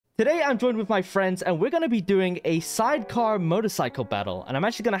Today I'm joined with my friends and we're going to be doing a sidecar motorcycle battle, and I'm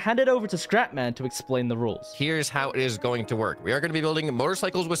actually going to hand it over to Scrapman to explain the rules. Here's how it is going to work. We are going to be building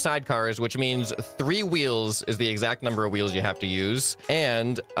motorcycles with sidecars, which means 3 wheels is the exact number of wheels you have to use.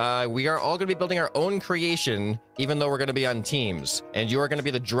 And we are all going to be building our own creation, even though we're going to be on teams. And you are going to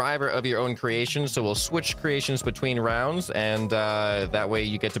be the driver of your own creation, so we'll switch creations between rounds, and that way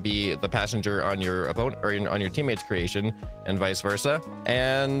you get to be the passenger on your opponent or on your teammate's creation, and vice versa.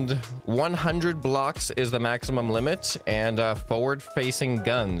 And 100 blocks is the maximum limit, and forward-facing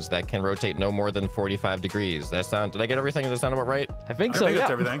guns that can rotate no more than 45 degrees. Did I get everything? Does that sound about right? I think so, yeah.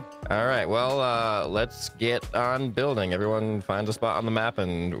 That's everything. All right, well, let's get on building. Everyone finds a spot on the map,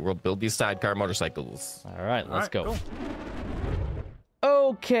 and we'll build these sidecar motorcycles. All right, let's go. Cool.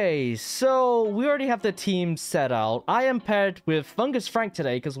 Okay, so we already have the team set out. I am paired with Fungus Frank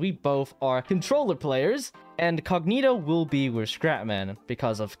today because we both are controller players, and Cognito will be with Scrapman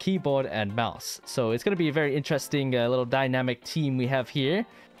because of keyboard and mouse. So it's going to be a very interesting little dynamic team we have here.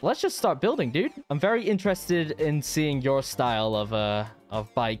 Let's just start building, dude. I'm very interested in seeing your style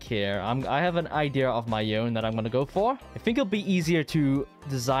of bike here. I have an idea of my own that I'm going to go for. I think it'll be easier to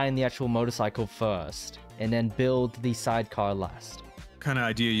design the actual motorcycle first and then build the sidecar last. What kind of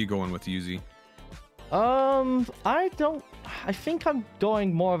idea are you going with, Yzuei? I think I'm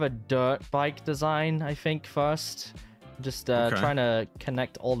going more of a dirt bike design, I think, first. Just trying to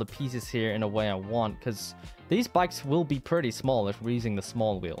connect all the pieces here in a way I want, because these bikes will be pretty small if we're using the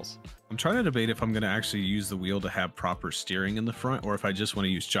small wheels. I'm trying to debate if I'm going to actually use the wheel to have proper steering in the front, or if I just want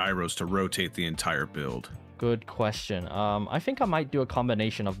to use gyros to rotate the entire build. Good question. I think I might do a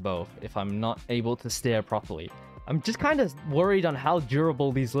combination of both if I'm not able to steer properly. I'm just kind of worried on how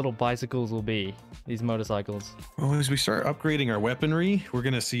durable these little bicycles will be, these motorcycles. Well, as we start upgrading our weaponry, we're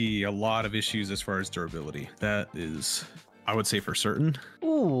going to see a lot of issues as far as durability. That is, I would say, for certain.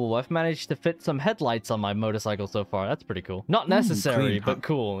 Ooh, I've managed to fit some headlights on my motorcycle so far. That's pretty cool. Not necessary, but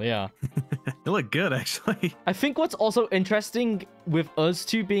cool, yeah. They look good, actually. I think what's also interesting with us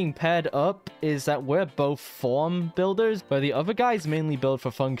two being paired up is that we're both form builders, where the other guys mainly build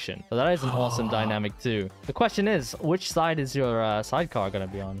for function. So that is an awesome dynamic too. The question is, which side is your sidecar going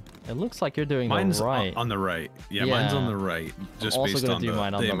to be on? It looks like you're doing mine's the right. on the right. Yeah, mine's on the right. Just I'm also based gonna on do the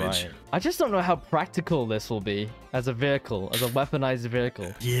mine on the image. right. I just don't know how practical this will be as a vehicle, as a weaponized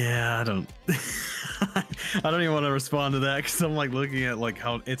vehicle. Yeah, I don't even want to respond to that because I'm like looking at like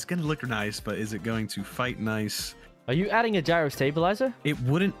how it's gonna look nice, but is it going to fight nice? Are you adding a gyro stabilizer? It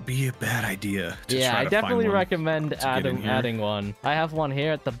wouldn't be a bad idea to yeah, try I to definitely find one recommend to get in here. adding one. I have one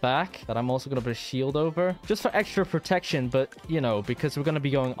here at the back that I'm also going to put a shield over, just for extra protection, but, you know, because we're going to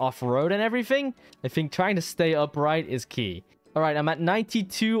be going off-road and everything, I think trying to stay upright is key. All right, I'm at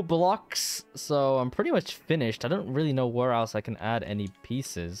 92 blocks, so I'm pretty much finished. I don't really know where else I can add any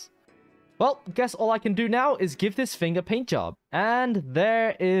pieces. Well, guess all I can do now is give this thing a paint job. And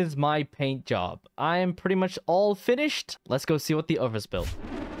there is my paint job. I am pretty much all finished. Let's go see what the others built.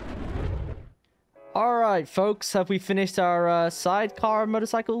 All right, folks, have we finished our sidecar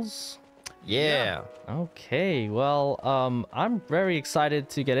motorcycles? Yeah. Okay, well, I'm very excited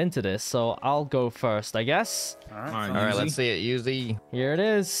to get into this, so I'll go first, I guess. All right. All All right, let's see it. Yzuei. Here it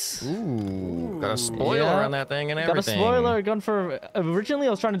is. Ooh, got a spoiler on that thing and Got everything. a spoiler. Gone for originally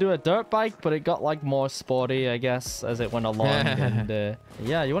I was trying to do a dirt bike, but it got like more sporty, I guess, as it went along. And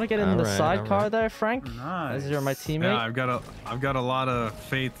yeah, you want to get in the sidecar there, Frank? Nice. As you're my teammate. Yeah, I've got a lot of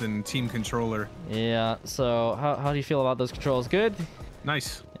faith in team controller. Yeah. So how do you feel about those controls? Good.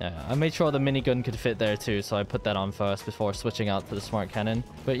 Nice. Yeah, I made sure the minigun could fit there too, so I put that on first before switching out to the smart cannon.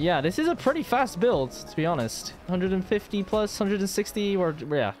 But yeah, this is a pretty fast build, to be honest. 150 plus 160, or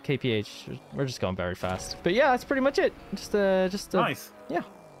yeah, kph. We're just going very fast. But yeah, that's pretty much it. Just nice. Yeah,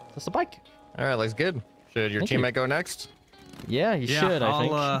 just a bike. All right, looks good. Should your teammate go next? Yeah, you should. I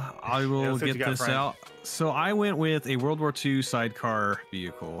think. I will get get this out. So I went with a World War II sidecar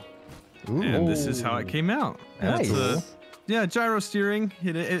vehicle, Ooh. and this is how it came out. Nice. It's yeah, gyro steering.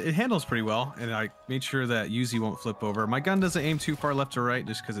 It handles pretty well, and I made sure that Yzuei won't flip over. My gun doesn't aim too far left or right,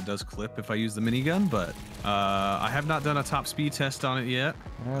 just because it does clip if I use the minigun. But I have not done a top speed test on it yet.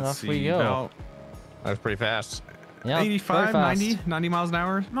 And Let's off we see, go. about That was pretty fast. Yeah, 85, 90 miles an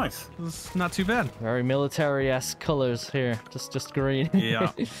hour. Nice. It's not too bad. Very military-esque colors here. Just green.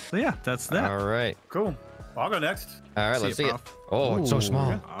 Yeah. So yeah, that's that. All right. Cool. I'll go next. All right, let's see it. Prof. Oh, it's so Ooh.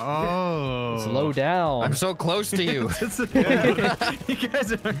 small. Oh. Slow down. I'm so close to you. You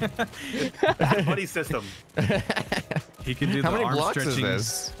guys are... Buddy system. He can do How the many arm blocks stretching.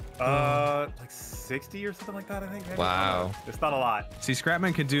 is this? Like 60 or something like that, I think. Maybe. Wow. It's not a lot. See,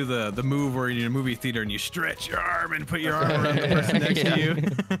 Scrapman can do the move where you're in a movie theater and you stretch your arm and put your arm around the person next to you.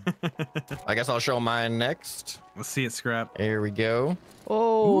 I guess I'll show mine next. Let's see it, Scrap. Here we go.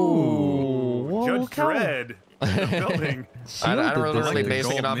 Oh, whoa, Judge okay. Dredd. Building. I don't Shielded this really thing.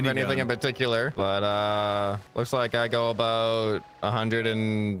 basing it off of minigun. anything in particular, but looks like I go about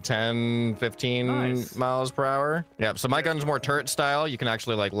 110, 15 Nice. miles per hour. Yeah, so my gun's more turret style. You can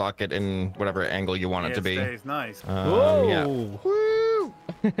actually like lock it in whatever angle you want it to be. Stays nice. Yeah. Whoa. Woo!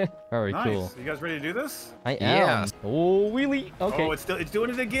 Very Nice. cool. You guys ready to do this? I am. Yeah. Oh, wheelie. Okay. Oh, it's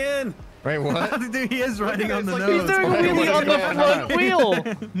doing it again. Wait, what? Dude, he is riding on the It's like- He's nose. doing a Wait, wheelie on the what's going on? front wheel.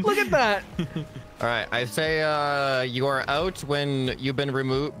 Look at that. All right, I say you are out when you've been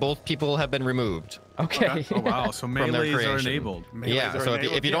removed. Both people have been removed. Okay. Oh wow, so their melees are creation. enabled. Melees Yeah, are so if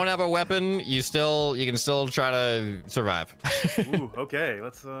enabled, you don't have a weapon, you can still try to survive. Ooh, okay,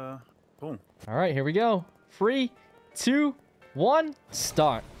 let's boom. All right, here we go. 3, 2, 1,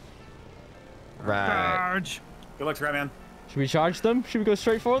 start. Right. Charge. Good luck, Scrapman. Should we charge them? Should we go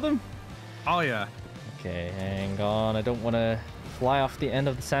straight for them? Oh yeah. Okay, hang on. I don't want to fly off the end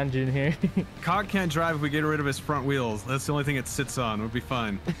of the sand dune here. Cog can't drive if we get rid of his front wheels. That's the only thing it sits on. It would be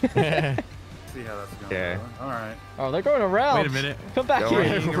fun. See how that's going. Okay. All right. Oh, they're going around. Wait a minute. Come back We're,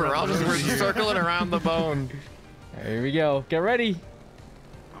 here. we're circling around the bone. Here we go. Get ready.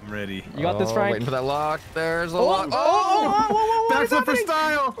 I'm ready. You got this, Frank. Waiting for that lock. There's a Oh, lock. oh, what is Backflip for happening?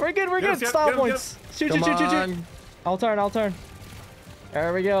 style. We're good. We're Get good. him, get Style him, points. Shoot, Come shoot, shoot, shoot, shoot. on. I'll turn. I'll turn.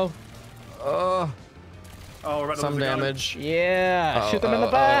 There we go. Oh, Oh, we're about to some lose the gun. damage. Yeah. Oh, Shoot them in the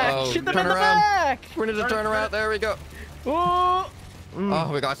oh, back. oh, oh. Shoot them Turn in the around. back. We need to turn around. There we go. Ooh.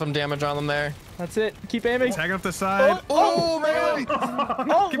 Oh, we got some damage on them there. That's it. Keep aiming. Tag up the side. Oh, man.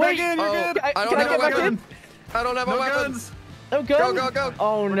 Oh, Get wait. back in. You're Oh, good. I don't Can I have get a back weapon. in? I don't have a No weapon. guns. No gun? Go, go, go.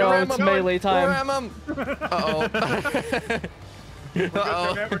 Oh no, ram it's him. melee time. Ram him. Uh-oh.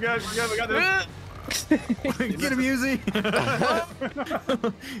 Uh-oh. We're good. We got this. Get him, Yzuei.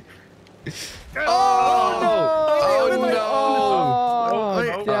 Oh, no. no. Oh,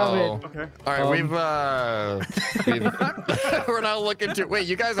 wait. damn it. Okay. All right, we've we're not looking to. Wait,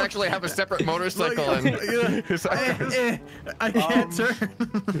 you guys actually have a separate motorcycle and I can't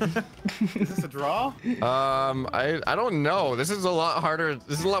turn. Is this a draw? I don't know. This is a lot harder.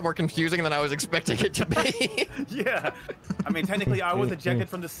 This is a lot more confusing than I was expecting it to be. Yeah. I mean, technically, I was ejected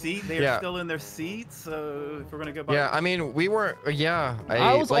from the seat. They are Yeah. still in their seats. So if we're gonna go by. Yeah, I mean, we were. Yeah,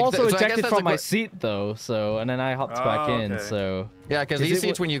 I was like, also so I guess ejected that's from a my que- seat though, so and then I hopped back in, okay. so Yeah, because Is these it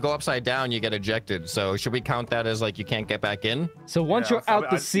seats, what- when you go upside down, you get ejected. So should we count that as like you can't get back in? so once Yeah, you're so out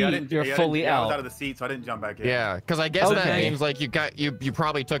the I seat, didn't- you're I fully didn't- I was out. out of the seat, so I didn't jump back in. Yeah, because I guess that Okay. means like you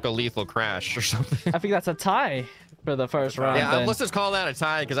probably took a lethal crash or something. I think that's a tie for the first round. Yeah, then. let's just call that a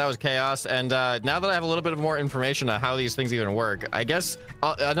tie because that was chaos. And now that I have a little bit of more information on how these things even work, I guess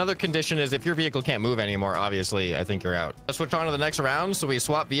another condition is if your vehicle can't move anymore, obviously, I think you're out. Let's switch on to the next round. So we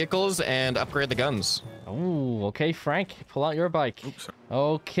swap vehicles and upgrade the guns. Oh, okay, Frank, pull out your bike. Oops.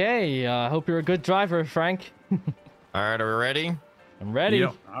 Okay, I hope you're a good driver, Frank. All right, are we ready? I'm ready.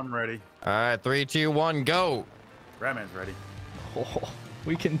 Yep. I'm ready. All right, 3, 2, 1, go. Ratman's ready. Oh,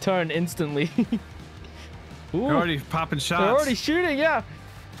 we can turn instantly. Ooh, You're already popping shots. they're already shooting, yeah.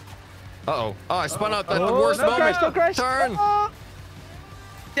 Uh-oh. Oh, I spun out the Oh, worst no moment. crash, no crash. Turn. Oh.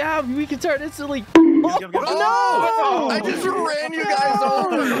 Yeah, we can turn instantly. Get him, get him. Oh, No! I just ran you guys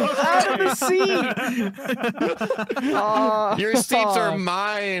over. Out of the seat. Your seats are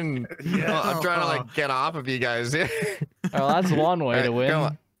mine. Yeah. Oh, I'm trying to like get off of you guys. Oh, that's one way Alright, to win. come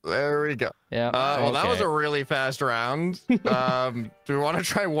on. There we go. Yeah. Well, that was okay. a really fast round. Do we want to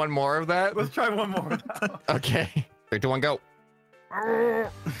try one more of that? Let's try one more. Okay. 3, 2, 1, go. All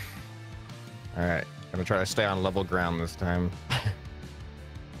right. I'm gonna try to stay on level ground this time.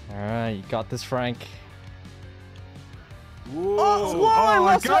 All right, you got this, Frank. Whoa. Oh, I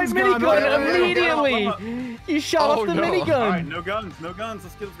lost my gun's gone. minigun Wait. immediately. You shot Oh, off the no. All right, minigun. no guns, no guns.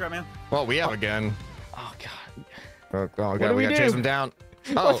 Let's get this Ratman. Well, we have a gun. Oh god. Oh, God, do we we gotta do? chase him down.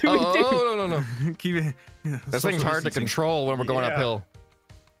 What do we do? Oh, no. Keep it. Yeah, This social thing's hard to distancing. control when we're going Yeah. uphill.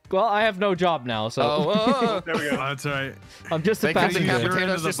 Well, I have no job now, so Oh, There we Oh, go. that's all right. I'm just a they can Passing passenger. decapitate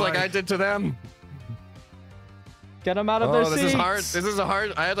into us the just like bike. I did to them. Get him out of Oh, their this seats. is hard. This is a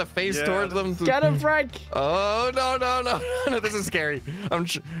hard. I had to face Yeah, towards them. Get him, Frank. Oh, no. This is scary.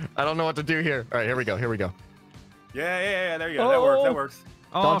 I don't know what to do here. All right, here we go. Yeah. There you go. That works. That works.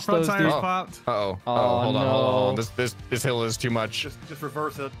 Oh, Dodge front those tires dudes. popped. Uh-oh. Oh, Hold no. on. This hill is too much. Just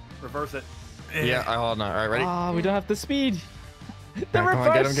reverse it. Reverse it. Yeah, hold on. All right, ready? Ah, we don't have the speed. The All right, come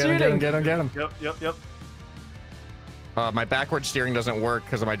on, reverse shooting. get him. Yep. My backward steering doesn't work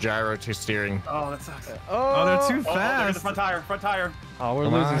because of my gyro steering. Oh, that sucks. Oh, they're too Oh, there's the fast. front tire. Front tire. Oh, we're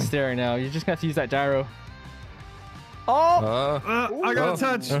Come losing on. steering now. You're just gonna have to use that gyro. Oh! I got a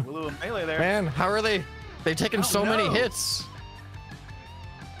touch. A little melee there. Man, how are they? They've taken Oh, so many no. hits.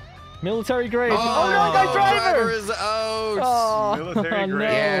 Military grade. Oh, Oh, no, my driver! is out. Oh, Military no. grade.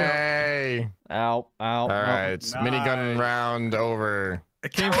 Yay. Ow, ow. All right, minigun Nice. round over.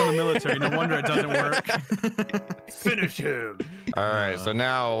 It came from the military. No wonder it doesn't work. Finish him. All right, so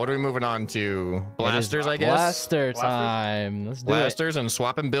now what are we moving on to? Blasters, I guess. Blaster time. Let's do Blasters and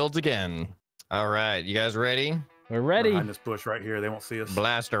swapping builds again. All right, you guys ready? it. We're ready. Behind this bush right here. They won't see us.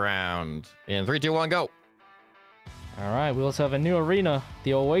 Blast around. In 3, 2, 1, go. All right, we also have a new arena,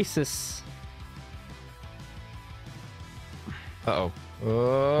 the Oasis. Uh-oh. Oh,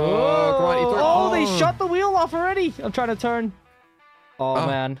 Oh, come on, Ethan. oh, they shut the wheel off already. I'm trying to turn. Oh, Oh.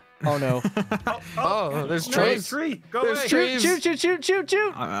 man. Oh, no. Oh, there's No, trees. tree. Go There's away. trees. Shoot.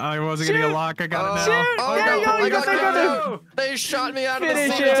 I wasn't getting a lock. I got it now. Shoot! Oh, There you go, I you got got kicked that. out. They shot me out of the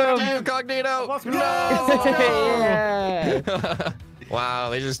Finish seat. It's up him. to you, Cognito. Let's go. Yeah. Wow,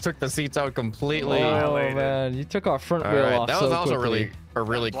 they just took the seats out completely. Oh, Violated. man. You took our front All wheel right, off that was so also quickly. a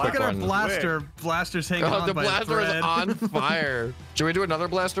really Look quick Look at our one. blaster. Blaster's hanging Oh, on the by a blaster is thread. on fire. Should we do another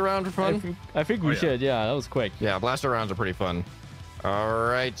blaster round for fun? I think we yeah. should. Yeah, that was quick. Yeah, blaster rounds are pretty fun. All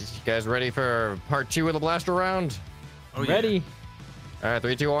right, you guys ready for part 2 of the blaster round? Oh, yeah. Ready? All right,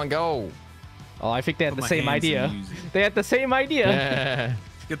 3, 2, 1, go. Oh, I think they had Put the my same hands in idea. Yzuei. They had the same idea.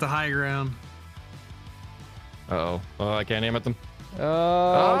 Get the high ground. Uh-oh. Oh, I can't aim at them.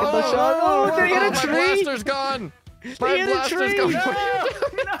 Oh, get the shot. Oh, they hit a my tree. blaster's gone. My hit a blaster's tree. gone.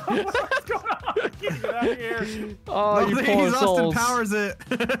 No, what's going on? Get out of here. Oh, No, you he's poor Austin souls. Powers it.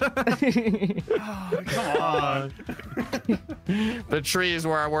 Oh, come on. The trees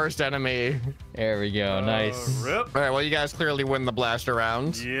were our worst enemy. There we go. Nice. Rip. All right, well, you guys clearly win the blaster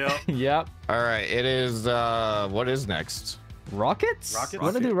round. Yep. Yep. All right, it is, what is next? Rockets? Rockets?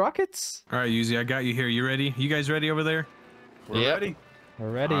 Want to do rockets? All right, Yzuei, I got you here. You ready? You guys ready over there? We're Yep. ready.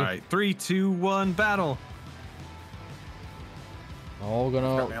 We're ready. All right, 3, 2, 1, battle. Oh, we're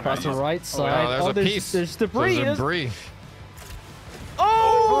gonna man, cross the man. right Oh, side. there's a piece. There's debris. There's There's- debris.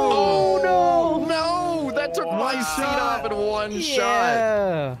 Oh, no! No, that took my seat off in one shot.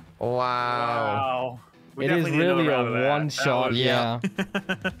 Yeah. Wow. Wow. We It is definitely need really another round of a that. one That shot. was- Yeah.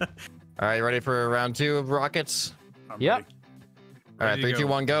 All right, you ready for round 2 of rockets? I'm Yep. ready. All right, Ready to 3, 2, go.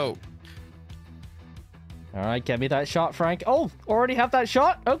 1, go. All right, get me that shot, Frank. Oh, already have that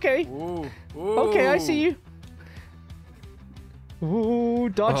shot? Okay. Ooh. Okay, I see you. Ooh,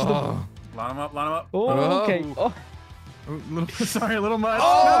 dodge Oh. Line him up. Line him up. the. Oh, Oh. okay. Oh, Sorry, a little much.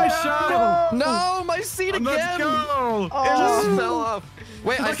 Oh, Nice shot. No, my seat again. Let's go. It just Oh. fell off.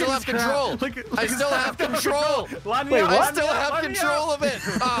 Wait, I Look still at have this crap. control. Look at I this still have control. Line me Wait, up. what? I line me still up, have line me control up. of it.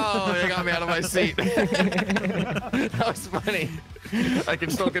 Oh, they got me out of my seat. That was funny. I can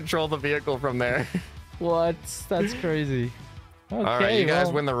still control the vehicle from there. what? That's crazy. Okay, All right, you guys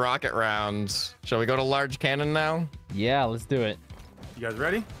well, win the rocket round. Shall we go to large cannon now? Yeah, let's do it. You guys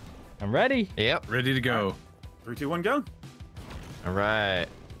ready? I'm ready. Yep. Ready to go. 3, 2, 1, go. All right.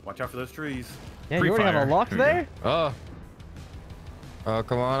 Watch out for those trees. Yeah, you already have Pre-fire. a lock Here we there? Oh. Oh,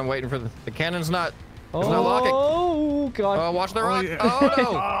 come on. I'm waiting for the cannon's not. It's not Oh, locking. God. Oh, watch the Oh, rock. yeah. Oh, no.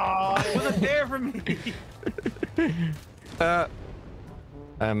 Oh, it wasn't there for me.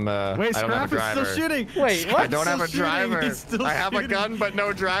 I'm, Wait, I don't have Scrap a is still driver. shooting. Wait, I what? don't have a Still shooting. driver. He's still I have a shooting. gun, but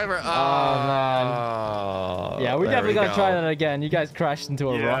no driver. Oh, man. Yeah, we there definitely gotta go. try that again. You guys crashed into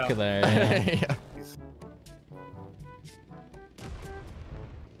a Yeah. rocket there. Yeah. Yeah.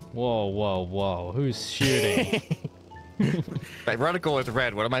 Whoa, whoa, whoa. Who's shooting? That reticle is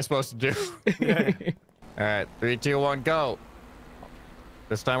red. What am I supposed to do? All right, 3, 2, 1, go.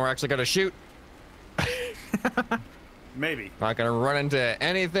 This time we're actually gonna shoot. Maybe. Not gonna run into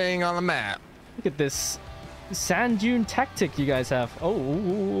anything on the map. Look at this sand dune tactic you guys have. Oh,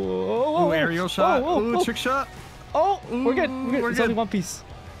 Ooh, aerial shot. Ooh, trick shot. Oh, we're good. We're good. We're It's only good. one piece.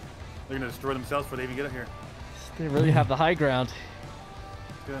 They're gonna destroy themselves before they even get up here. They really have the high ground.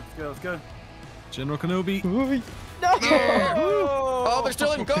 Let's go. Let's go. Let's go. General Kenobi. No! Oh, they're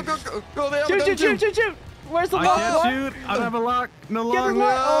still in. Go, go, go, go. They have a gun Shoot! too. Shoot! Where's the I lock? can't What? shoot. I don't have a lock. No Get lock. the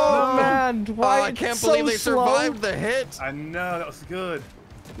lock. Oh, No. man. Oh, Why? I it's can't so believe they slow. survived the hit. I know that was good.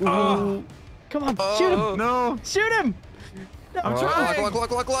 Ooh. Come on, shoot him! No. Shoot him! I'm Oh, trying. look. It's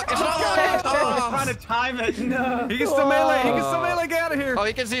not I locked. was trying to time it. No. He can still melee. He can still melee. Get out of here. Oh,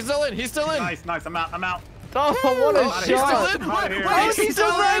 he can see. He's still in. He's still in. Nice, nice. I'm out. I'm out. Oh, what a Oh, he's shot! still in. I'm out of here. How is he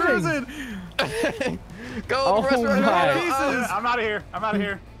still driving? Frozen. Go, Oh press right my. on it. I'm out of here. I'm out of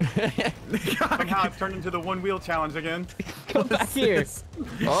here. Somehow it's turned into the one wheel challenge again. Come back here.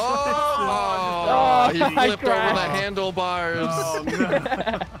 Oh, he I flipped over the crashed. handlebars. Oh,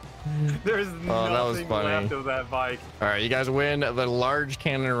 no. There's that was nothing funny. left of that bike. All right, you guys win the large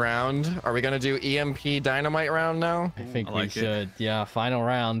cannon round. Are we gonna do EMP dynamite round now? I think I we like it. should. Yeah, final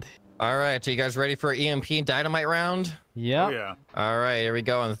round. All right, so you guys ready for EMP dynamite round? Yep. Oh, yeah. All right, here we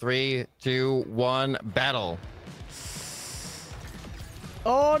go. In 3, 2, 1, battle.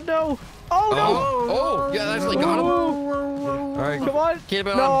 Oh no! Oh no! Oh, yeah, that's like got him. All right, Come on! keep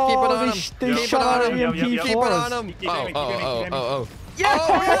it no, on, keep it on him. they Keep it shot on our him. EMP Yep, yep, Keep for it us. on him. Keep aiming, keep aiming, keep aiming.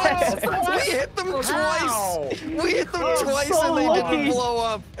 Yes! Oh, what? We hit them twice. We hit them twice so and they lucky. didn't blow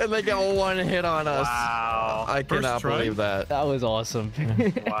up and they got one hit on us. Wow. I cannot try. believe that. That was awesome.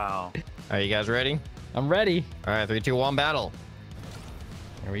 Wow. Are you guys ready? I'm ready. All right, 3, 2, 1, battle.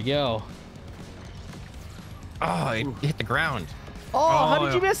 Here we go. Oh, it hit the ground. Oh, how Oh,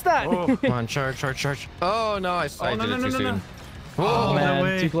 did you miss that? Oh. Come on, charge, charge, charge. Oh, no, I Oh, no, did no, it no, too no, soon. no. Oh, no man,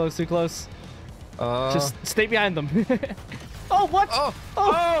 way. too close, too close. Just. Just stay behind them. Oh, what? Oh,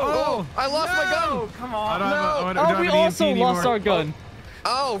 Oh, I lost my gun. Oh, come on. I don't have a- I don't oh, have we an also EMP lost anymore. our gun.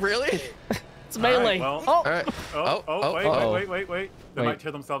 Oh, really? It's melee. well. Oh, All right. Oh, wait, oh. wait. They Wait. might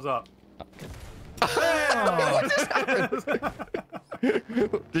tear themselves up.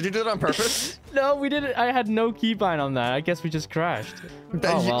 Did you do it on purpose? no, we didn't. I had no keybind on that. I guess we just crashed. Oh,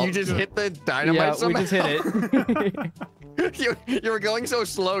 well. You just hit the dynamite Yeah, somehow? we just hit it. you were going so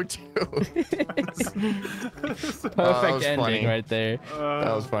slow, too. Perfect was ending funny. right there.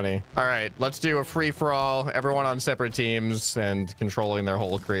 That was funny. All right, let's do a free-for-all. Everyone on separate teams and controlling their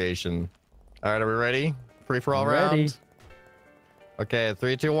whole creation. All right, are we ready? Free-for-all round? Ready. Okay,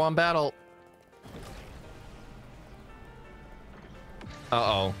 3, 2, 1, battle.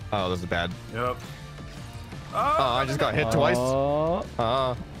 Uh-oh. Oh, this is bad. Yep. Oh, I just got hit twice. Oh,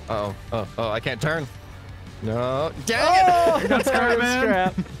 I can't turn. No. Dang it! that's Scrap,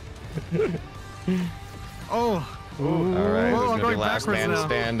 man. Oh. All right, Oh, who's I'm gonna be going last backwards man now.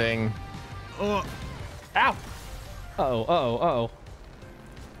 standing? Oh. Ow! Uh-oh.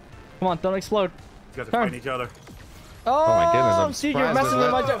 Come on, don't explode. You guys are Turn. fighting each other. Oh, Oh my goodness, I'm see, surprised you're messing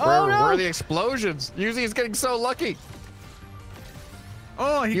with my there's job. where, Oh, no! where are the explosions? Usually it's getting so lucky.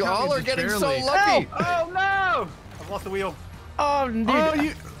 Oh, he You got me all are just getting barely. so lucky. Oh, no! I've lost the wheel. Oh,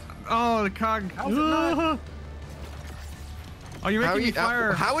 dude. Oh, the cog. How's it not? Oh, you're making me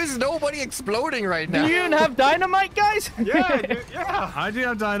fire. How is nobody exploding right Do now? you even have dynamite, guys? Yeah, dude, yeah. I do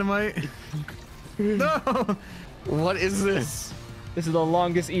have dynamite. No. What is this? This is the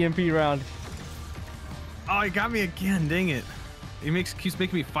longest EMP round. Oh, he got me again. Dang it. He keeps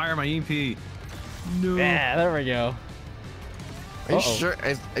making me fire my EMP. No. Yeah, there we go. Are you Uh-oh. sure?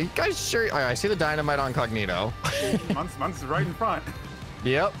 Are you guys sure? All right, I see the dynamite on Cognito. Monks is right in front.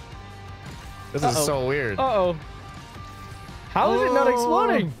 Yep. This Uh-oh. is so weird. Uh-oh. How is it not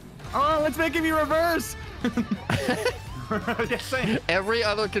exploding? Oh, it's making me reverse. Yeah, same. Every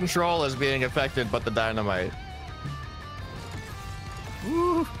other control is being affected but the dynamite.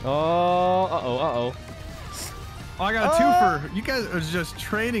 Ooh. Oh, uh-oh. Oh, I got a twofer. You guys are just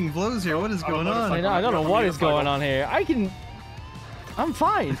trading blows here. What is going on? I don't know what is going on here. I'm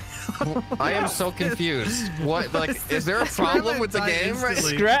fine. I am so confused. What? Like, is there a Scrap problem it with the died game right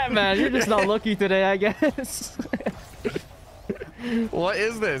instantly. Scrap, man. You're just not lucky today, I guess. What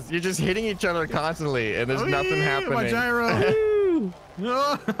is this? You're just hitting each other constantly and there's nothing My happening. gyro. Woo.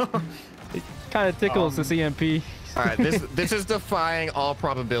 No. Kind of tickles this EMP. All right, this is defying all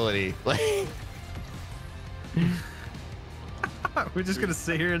probability. Like, We're just gonna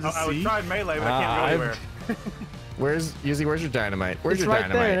sit here and just I was see. trying melee, but I can't go I've- anywhere. where's your dynamite? Where's It's your right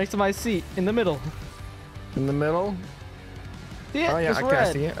dynamite? there, next to my seat, in the middle. In the middle? See it? Oh yeah, It's I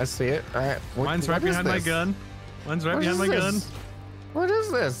red. see it. I see it. All right. Mine's right what is behind my this? gun. Mine's right What behind is my this? gun. What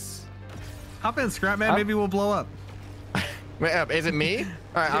is this? Hop in, Scrap Man. Huh? Maybe we'll blow up. Wait, is it me?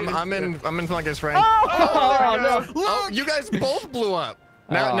 All right, I'm in Fungus Frank. Oh, no. Oh, you guys both blew up.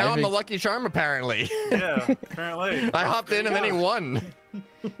 Now, Oh, now I I'm the think- lucky charm apparently. Yeah, apparently. I hopped in and then he won.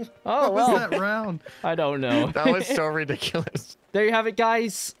 Oh, What was well. that round? I don't know. That was so ridiculous. There you have it,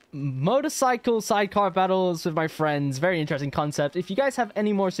 guys. Motorcycle sidecar battles with my friends. Very interesting concept. If you guys have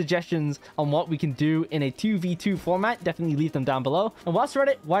any more suggestions on what we can do in a 2v2 format, definitely leave them down below. And whilst you're at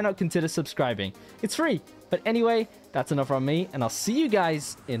it, why not consider subscribing? It's free. But anyway, that's enough from me, and I'll see you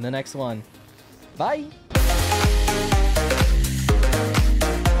guys in the next one. Bye!